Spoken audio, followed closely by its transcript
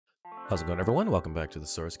How's it going, everyone? Welcome back to the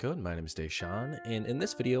source code. My name is Deshawn, and in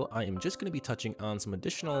this video I am just going to be touching on some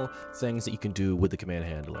additional things that you can do with the command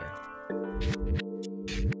handler.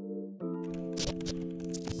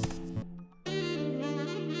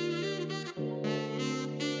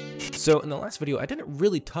 So in the last video, I didn't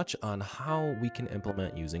really touch on how we can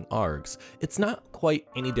implement using args. It's not quite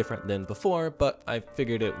any different than before, but I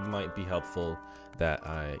figured it might be helpful that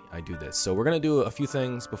I do this. So we're going to do a few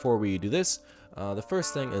things before we do this. The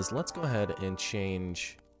first thing is let's go ahead and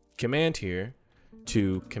change command here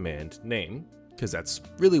to command name, because that's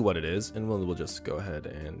really what it is. And we'll just go ahead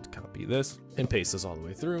and copy this and paste this all the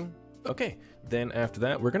way through. Okay, then after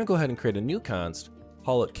that, we're going to go ahead and create a new const,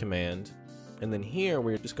 call it command. And then here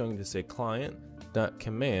we're just going to say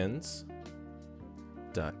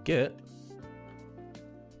client.commands.get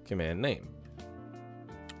command name.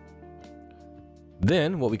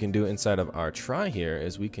 Then what we can do inside of our try here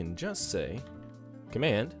is we can just say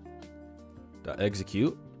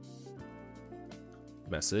command.execute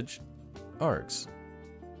message args.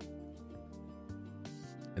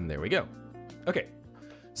 And there we go. Okay,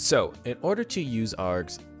 so in order to use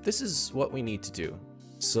args, this is what we need to do.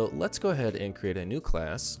 So let's go ahead and create a new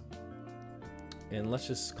class, and let's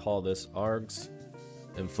just call this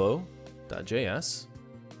args_info.js.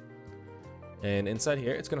 And inside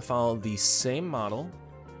here, it's going to follow the same model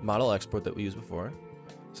export that we used before.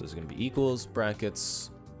 So it's going to be equals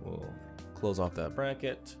brackets. We'll close off that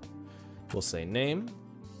bracket. We'll say name.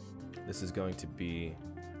 This is going to be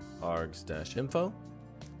args-info,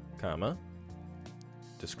 comma,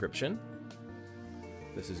 description.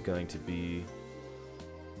 This is going to be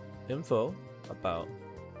info about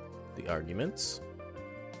the arguments.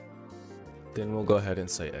 Then we'll go ahead and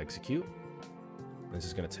say execute. This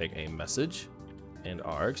is going to take a message and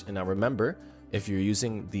args. And now remember, if you're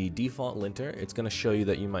using the default linter, it's going to show you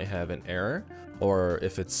that you might have an error, or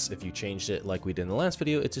if you changed it like we did in the last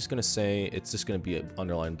video, it's just going to be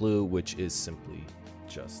underlined blue, which is simply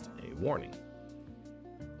just a warning.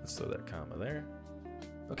 Let's throw that comma there.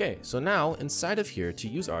 Okay, so now inside of here, to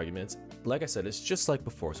use arguments, like I said, it's just like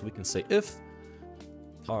before. So we can say if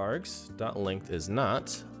args.length is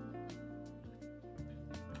not,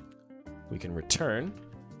 we can return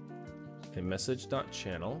a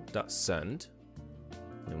message.channel.send,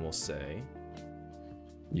 and we'll say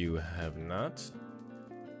you have not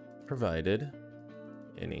provided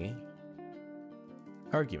any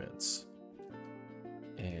arguments.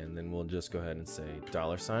 And then we'll just go ahead and say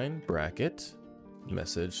 $ bracket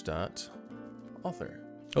message.author.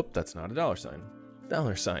 Oh, that's not a $.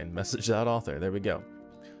 $ message.author. There we go.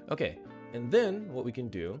 Okay, and then what we can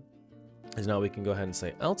do is now we can go ahead and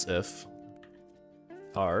say else if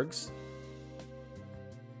args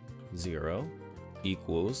 0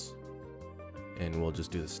 equals, and we'll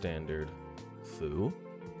just do the standard foo.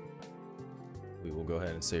 We will go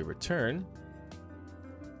ahead and say return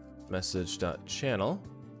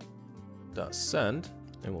message.channel.send,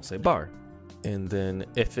 and we'll say bar. And then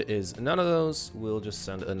if it is none of those, we'll just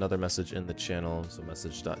send another message in the channel. So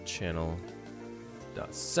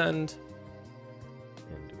message.channel.send,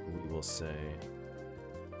 and we will say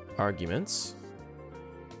arguments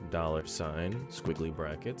 $, squiggly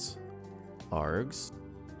brackets, args.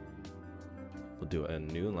 We'll do a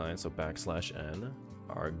new line, so \n,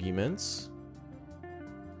 arguments,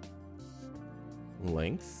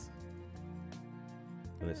 length.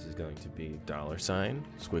 And this is going to be $,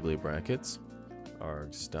 squiggly brackets,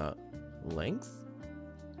 args.length.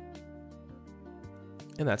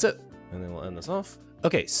 And that's it. And then we'll end this off.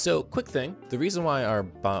 Okay, so quick thing. The reason why our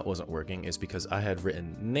bot wasn't working is because I had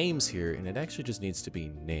written names here, and it actually just needs to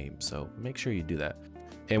be name. So make sure you do that.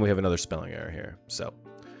 And we have another spelling error here. So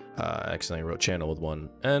I accidentally wrote channel with one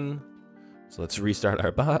N. So let's restart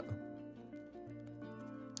our bot.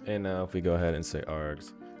 And now if we go ahead and say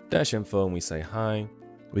args-info and we say hi,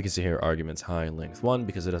 we can see here arguments hi length 1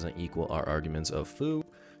 because it doesn't equal our arguments of foo.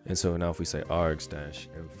 And so now if we say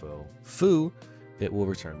args-info foo, it will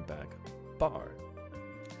return back bar.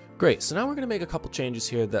 Great, so now we're going to make a couple changes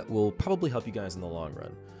here that will probably help you guys in the long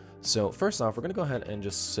run. So first off, we're going to go ahead and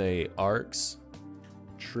just say args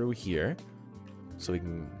true here, so we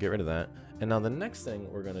can get rid of that. And now the next thing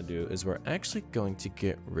we're going to do is we're actually going to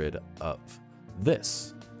get rid of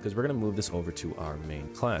this, because we're going to move this over to our main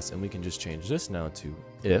class, and we can just change this now to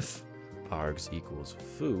if args equals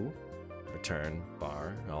foo, return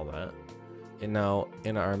bar, all that. And now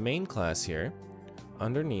in our main class here,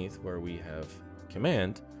 underneath where we have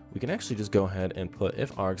command, we can actually just go ahead and put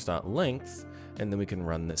if args.length, and then we can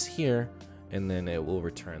run this here, and then it will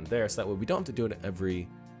return there. So that way we don't have to do it every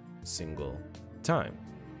single time.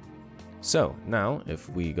 So now if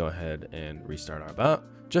we go ahead and restart our bot,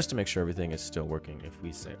 just to make sure everything is still working. If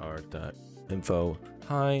we say r.info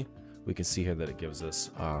hi, we can see here that it gives us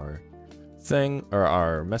our thing or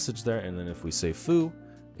our message there. And then if we say foo,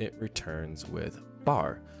 it returns with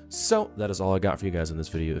bar. So that is all I got for you guys in this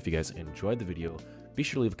video. If you guys enjoyed the video, be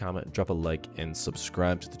sure to leave a comment, drop a like, and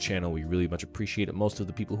subscribe to the channel. We really much appreciate it. Most of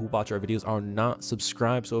the people who watch our videos are not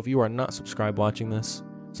subscribed. So if you are not subscribed watching this,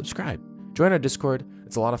 subscribe. Join our Discord.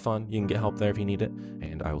 It's a lot of fun. You can get help there if you need it.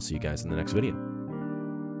 And I will see you guys in the next video.